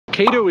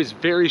Cato is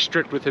very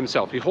strict with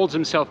himself. He holds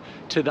himself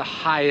to the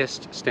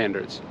highest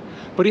standards.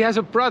 But he has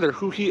a brother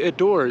who he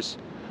adores,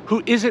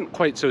 who isn't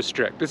quite so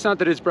strict. It's not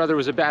that his brother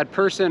was a bad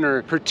person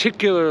or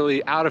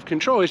particularly out of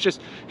control. It's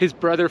just his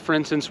brother, for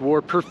instance,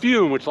 wore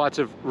perfume, which lots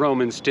of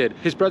Romans did.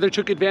 His brother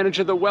took advantage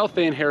of the wealth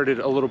they inherited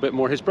a little bit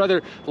more. His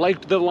brother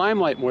liked the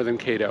limelight more than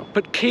Cato.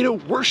 But Cato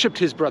worshipped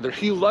his brother.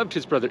 He loved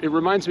his brother. It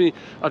reminds me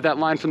of that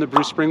line from the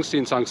Bruce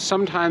Springsteen song,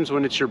 "Sometimes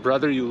when it's your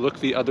brother, you look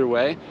the other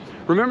way."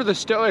 Remember the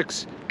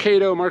Stoics,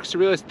 Cato, Marcus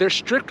Aurelius, they're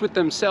strict with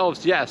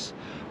themselves, yes,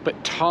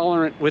 but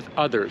tolerant with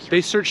others.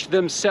 They searched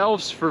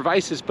themselves for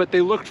vices, but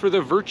they looked for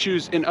the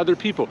virtues in other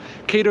people.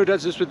 Cato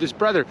does this with his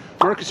brother.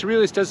 Marcus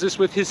Aurelius does this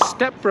with his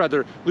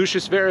stepbrother,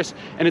 Lucius Verus,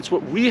 and it's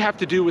what we have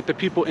to do with the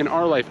people in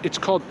our life. It's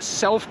called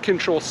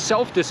self-control,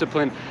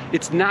 self-discipline.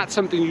 It's not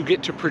something you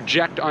get to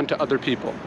project onto other people.